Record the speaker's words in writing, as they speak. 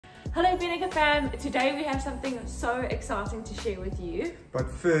Hello Vinegar fam, today we have something so exciting to share with you.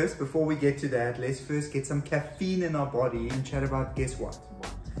 But first, before we get to that, let's first get some caffeine in our body and chat about, guess what?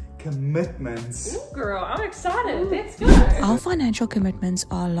 Commitments. Ooh, girl, I'm excited. Let's go. Our financial commitments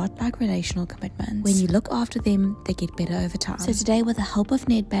are a lot like relational commitments. When you look after them, they get better over time. So today, with the help of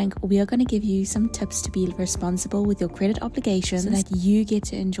Nedbank, we are going to give you some tips to be responsible with your credit obligations so that you get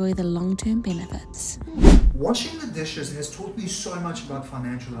to enjoy the long-term benefits. Washing the dishes has taught me so much about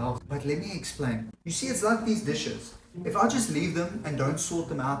financial health, but let me explain. You see, it's like these dishes. If I just leave them and don't sort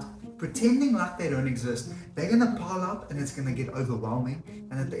them out, pretending like they don't exist, they're gonna pile up and it's gonna get overwhelming,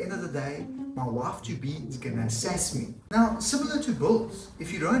 and at the end of the day, my wife-to-be is gonna assess me. Now, similar to bills,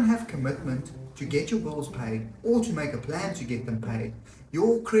 if you don't have commitment to get your bills paid or to make a plan to get them paid,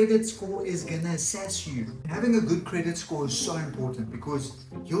 your credit score is gonna assess you. Having a good credit score is so important because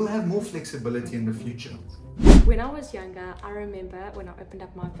you'll have more flexibility in the future. When I was younger, I remember when I opened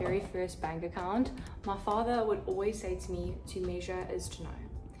up my very first bank account, my father would always say to me, to measure is to know.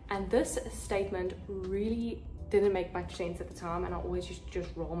 And this statement really didn't make much sense at the time, and I always used to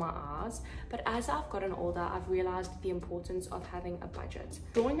just roll my eyes. But as I've gotten older, I've realized the importance of having a budget.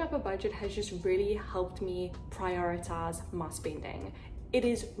 Drawing up a budget has just really helped me prioritize my spending. It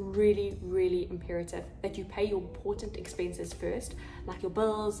is really, really imperative that you pay your important expenses first, like your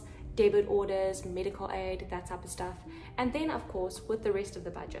bills, debit orders, medical aid, that type of stuff. And then of course, with the rest of the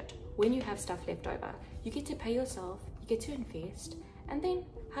budget, when you have stuff left over, you get to pay yourself, you get to invest, and then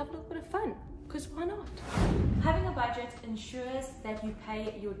have a little bit of fun, because why not? Having a budget ensures that you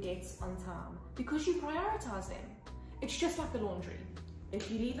pay your debts on time because you prioritize them. It's just like the laundry.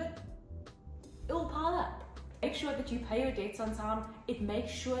 If you leave it, it will pile up. Make sure that you pay your debts on time. It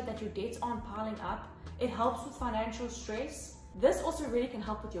makes sure that your debts aren't piling up. It helps with financial stress. This also really can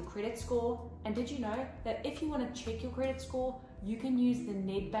help with your credit score. And did you know that if you want to check your credit score, you can use the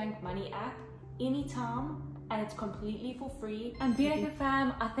Nedbank Money app anytime, and it's completely for free. And Vinegar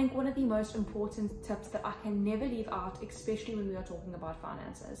fam, I think one of the most important tips that I can never leave out, especially when we are talking about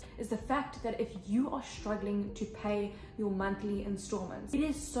finances, is the fact that if you are struggling to pay your monthly installments, it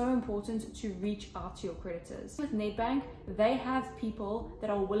is so important to reach out to your creditors. With Nedbank, they have people that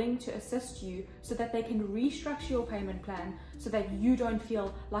are willing to assist you so that they can restructure your payment plan so that you don't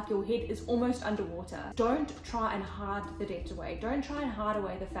feel like your head is almost underwater. Don't try and hide the debt away. Don't try and hide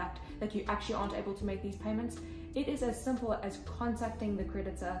away the fact that you actually aren't able to make these payments. It is as simple as contacting the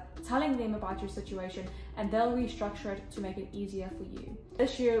creditor, telling them about your situation, and they'll restructure it to make it easier for you.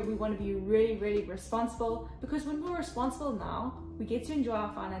 This year, we want to be really, really responsible, because when we're responsible now, we get to enjoy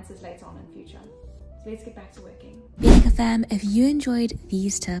our finances later on in the future. So let's get back to working. Vinegar fam, if you enjoyed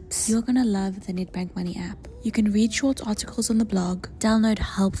these tips, you're gonna love the Nedbank Money app. You can read short articles on the blog, download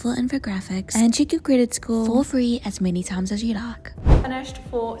helpful infographics, and check your credit score for free as many times as you like. Finished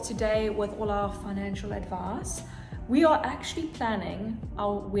for today with all our financial advice. We are actually planning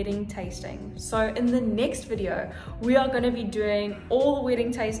our wedding tasting. So in the next video, we are going to be doing all the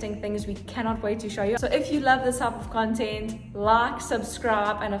wedding tasting things. We cannot wait to show you. So if you love this type of content, like,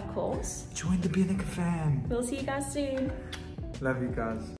 subscribe, and of course, Join the Vinegar fam. we'll see you guys soon. Love you guys.